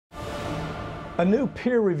A new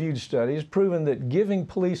peer-reviewed study has proven that giving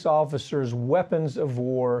police officers weapons of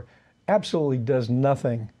war absolutely does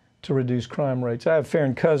nothing to reduce crime rates. I have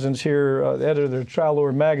Farron Cousins here, the editor of Trial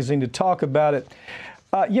Lawyer magazine, to talk about it.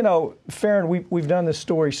 You know, Farron, we've done this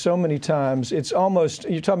story so many times. It's almost,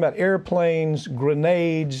 you're talking about airplanes,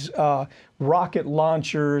 grenades, rocket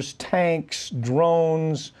launchers, tanks,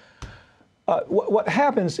 drones. What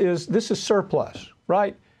happens is this is surplus,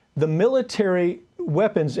 right? The military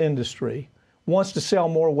weapons industry wants to sell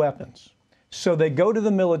more weapons. So they go to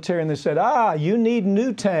the military and they said, you need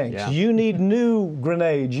new tanks, you need new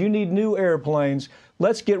grenades, you need new airplanes.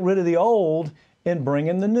 Let's get rid of the old and bring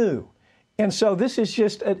in the new. And so this is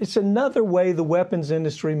just, it's another way the weapons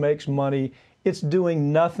industry makes money. It's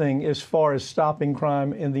doing nothing as far as stopping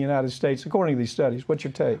crime in the United States, according to these studies. What's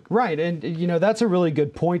your take? Right. And, you know, that's a really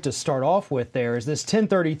good point to start off with there, is this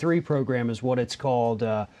 1033 program is what it's called.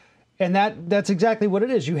 And that's exactly what it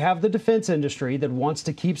is. You have the defense industry that wants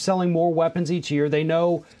to keep selling more weapons each year. They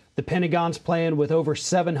know the Pentagon's playing with over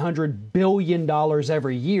 $700 billion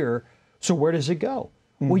every year. So where does it go?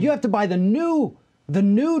 Well, you have to buy the new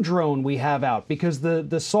drone we have out because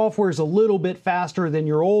the software is a little bit faster than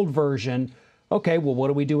your old version. Okay, well, what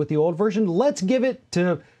do we do with the old version? Let's give it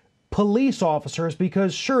to police officers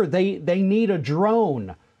because, sure, they need a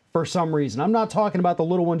drone for some reason. I'm not talking about the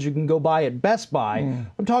little ones you can go buy at Best Buy.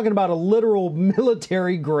 I'm talking about a literal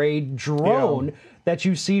military-grade drone that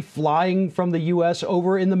you see flying from the U.S.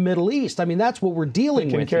 over in the Middle East. I mean, that's what we're dealing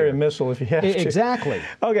with. You can carry a missile if you have to. Exactly.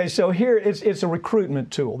 Okay, so here it's a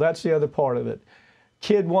recruitment tool. That's the other part of it.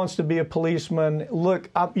 Kid wants to be a policeman. Look,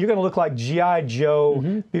 you're going to look like G.I.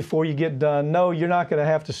 Joe before you get done. No, you're not going to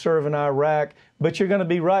have to serve in Iraq, but you're going to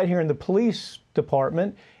be right here in the police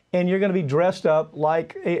department, and you're going to be dressed up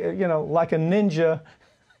like like a ninja,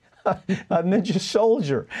 a ninja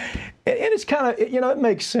soldier. And it's kind of, it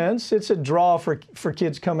makes sense. It's a draw for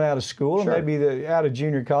kids coming out of school, Sure. and maybe out of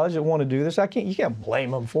junior college that want to do this. You can't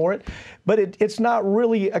blame them for it, but it's not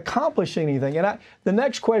really accomplishing anything. And the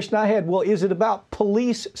next question I had, well, is it about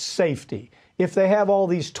police safety? If they have all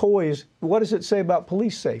these toys, what does it say about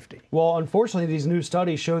police safety? Well, unfortunately, these new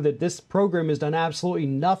studies show that this program has done absolutely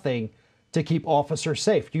nothing to keep officers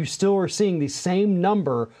safe. You still are seeing the same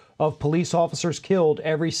number of police officers killed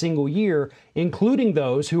every single year, including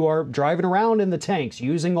those who are driving around in the tanks,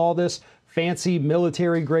 using all this fancy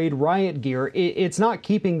military-grade riot gear. It's not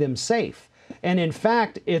keeping them safe. And in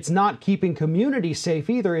fact, it's not keeping communities safe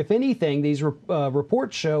either. If anything, these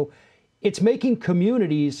reports show it's making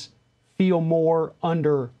communities feel more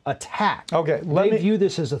under attack. Okay, they view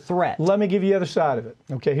this as a threat. Let me give you the other side of it.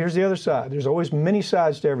 Okay, here's the other side. There's always many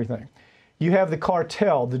sides to everything. You have the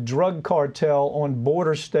cartel, the drug cartel on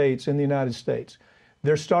border states in the United States.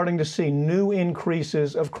 They're starting to see new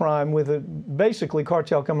increases of crime with basically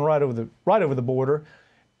cartel coming right over the border.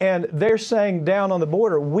 And they're saying down on the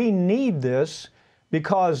border, we need this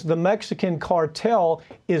because the Mexican cartel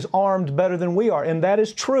is armed better than we are. And that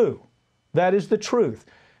is true. That is the truth.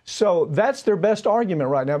 So that's their best argument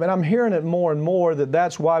right now. But I'm hearing it more and more that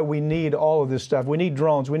that's why we need all of this stuff. We need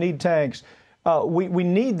drones. We need tanks. We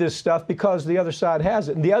need this stuff because the other side has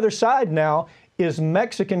it. And the other side now is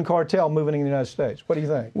Mexican cartel moving in the United States. What do you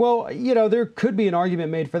think? Well, there could be an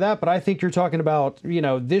argument made for that, but I think you're talking about,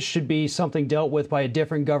 this should be something dealt with by a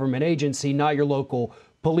different government agency, not your local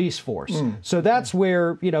police force. So that's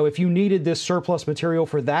where, if you needed this surplus material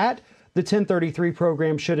for that, the 1033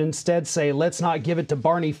 program should instead say, let's not give it to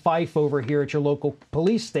Barney Fife over here at your local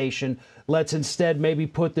police station. Let's instead maybe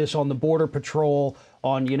put this on the Border Patrol,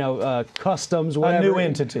 on, customs, whatever. A new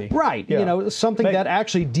entity. Right. Yeah. Something that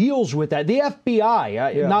actually deals with that. The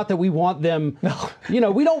FBI, not that we want them, we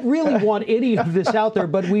don't really want any of this out there,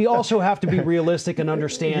 but we also have to be realistic and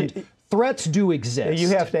understand threats do exist. You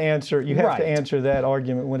have to answer that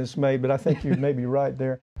argument when it's made, but I think you may be right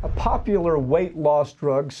there. A popular weight loss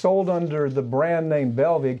drug sold under the brand name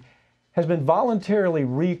Belviq has been voluntarily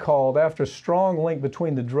recalled after a strong link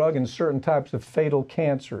between the drug and certain types of fatal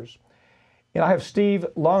cancers. And I have Steve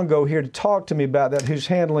Longo here to talk to me about that, who's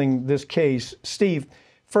handling this case. Steve,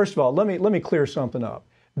 first of all, let me clear something up.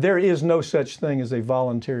 There is no such thing as a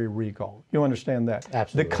voluntary recall. You understand that?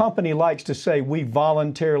 Absolutely. The company likes to say we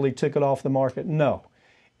voluntarily took it off the market. No.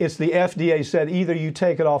 It's the FDA said either you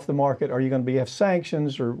take it off the market or you're going to have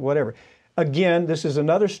sanctions or whatever. Again, this is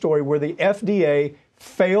another story where the FDA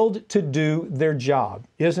failed to do their job,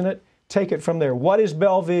 isn't it? Take it from there. What is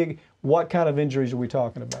Belviq? What kind of injuries are we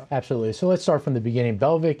talking about? Absolutely. So let's start from the beginning.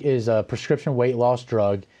 Belviq is a prescription weight loss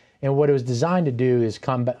drug, and what it was designed to do is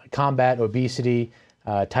combat obesity,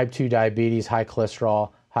 type 2 diabetes, high cholesterol,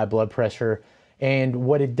 high blood pressure. And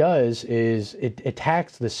what it does is it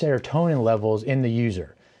attacks the serotonin levels in the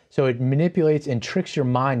user. So it manipulates and tricks your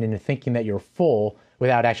mind into thinking that you're full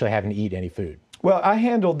without actually having to eat any food. Well, I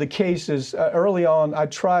handled the cases early on. I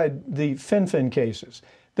tried the Fen-Phen cases.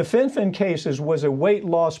 The Fen-Phen cases was a weight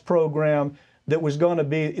loss program that was going to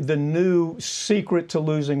be the new secret to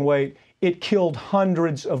losing weight. It killed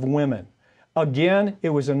hundreds of women. Again, it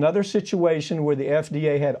was another situation where the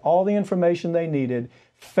FDA had all the information they needed,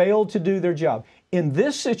 failed to do their job. In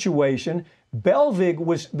this situation,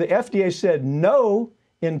 Belviq the FDA said no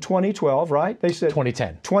in 2012, right? They said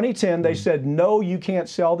 2010. 2010, they said, no, you can't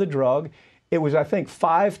sell the drug. It was, I think,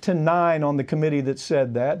 5-9 on the committee that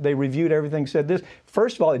said that. They reviewed everything, said this.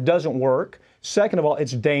 First of all, it doesn't work. Second of all,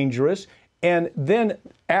 it's dangerous. And then,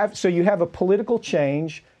 so you have a political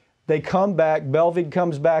change. They come back, Belviq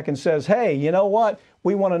comes back and says, hey, you know what?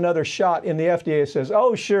 We want another shot. And the FDA says,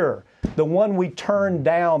 oh, sure. The one we turned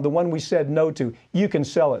down, the one we said no to, you can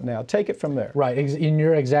sell it now. Take it from there. Right, and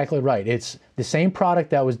you're exactly right. It's the same product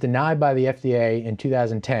that was denied by the FDA in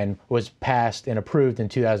 2010 was passed and approved in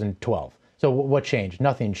 2012. So what changed?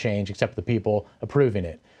 Nothing changed except the people approving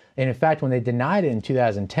it. And in fact, when they denied it in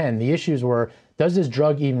 2010, the issues were, does this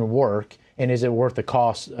drug even work? And is it worth the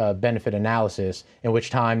cost-benefit analysis? In which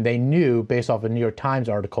time they knew, based off a New York Times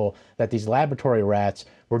article, that these laboratory rats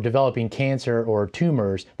were developing cancer or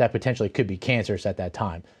tumors that potentially could be cancerous at that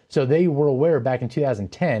time. So they were aware back in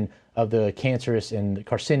 2010 of the cancerous and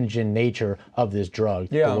carcinogen nature of this drug,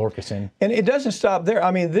 the Lorcasen. And it doesn't stop there.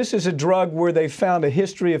 I mean, this is a drug where they found a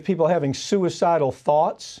history of people having suicidal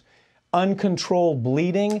thoughts, uncontrolled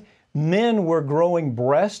bleeding. Men were growing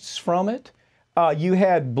breasts from it. You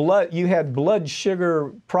had blood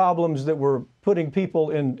sugar problems that were putting people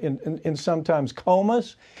in sometimes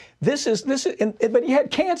comas. But you had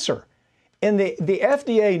cancer, and the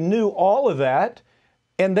FDA knew all of that,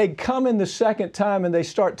 and they come in the second time and they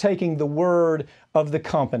start taking the word of the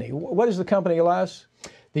company. What is the company, Elias?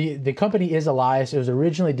 The company is Elias. It was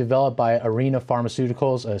originally developed by Arena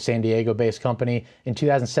Pharmaceuticals, a San Diego-based company. In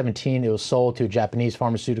 2017, it was sold to a Japanese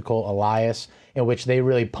pharmaceutical, Elias, in which they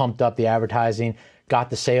really pumped up the advertising, got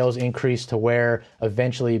the sales increase to where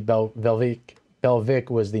eventually Belviq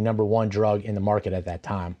was the #1 drug in the market at that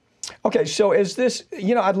time. Okay, so is this,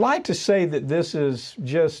 I'd like to say that this is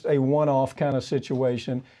just a one-off kind of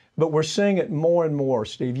situation, but we're seeing it more and more,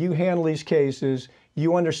 Steve. You handle these cases.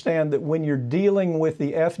 You understand that when you're dealing with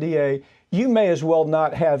the FDA, you may as well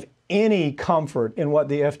not have any comfort in what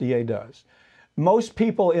the FDA does. Most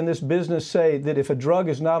people in this business say that if a drug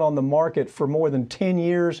is not on the market for more than 10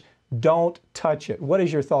 years, don't touch it. What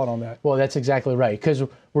is your thought on that? Well, that's exactly right, because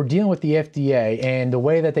we're dealing with the FDA, and the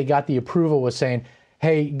way that they got the approval was saying,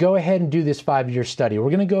 hey, go ahead and do this 5-year study. We're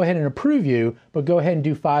going to go ahead and approve you, but go ahead and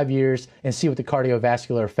do 5 years and see what the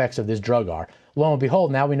cardiovascular effects of this drug are. Lo and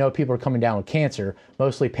behold, now we know people are coming down with cancer,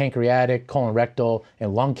 mostly pancreatic, colorectal,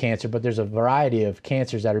 and lung cancer, but there's a variety of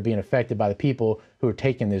cancers that are being affected by the people who are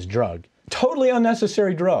taking this drug. Totally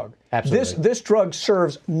unnecessary drug. Absolutely. This drug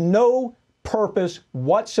serves no purpose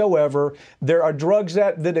whatsoever. There are drugs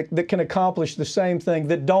that can accomplish the same thing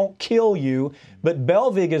that don't kill you, but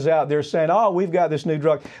Belviq is out there saying, oh, we've got this new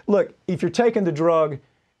drug. Look, if you're taking the drug,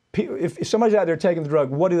 if somebody's out there taking the drug,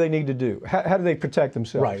 what do they need to do? How do they protect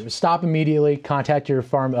themselves? Right. Stop immediately. Contact your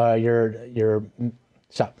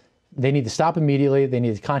stop. They need to stop immediately. They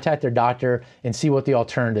need to contact their doctor and see what the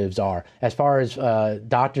alternatives are. As far as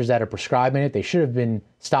doctors that are prescribing it, they should have been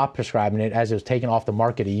stopped prescribing it as it was taken off the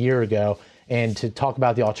market a year ago, and to talk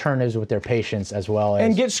about the alternatives with their patients as well as...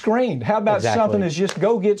 And get screened. How about something as just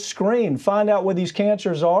go get screened, find out what these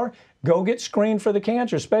cancers are, go get screened for the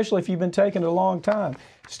cancer, especially if you've been taking it a long time.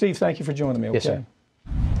 Steve, thank you for joining me. Okay? Yes, sir.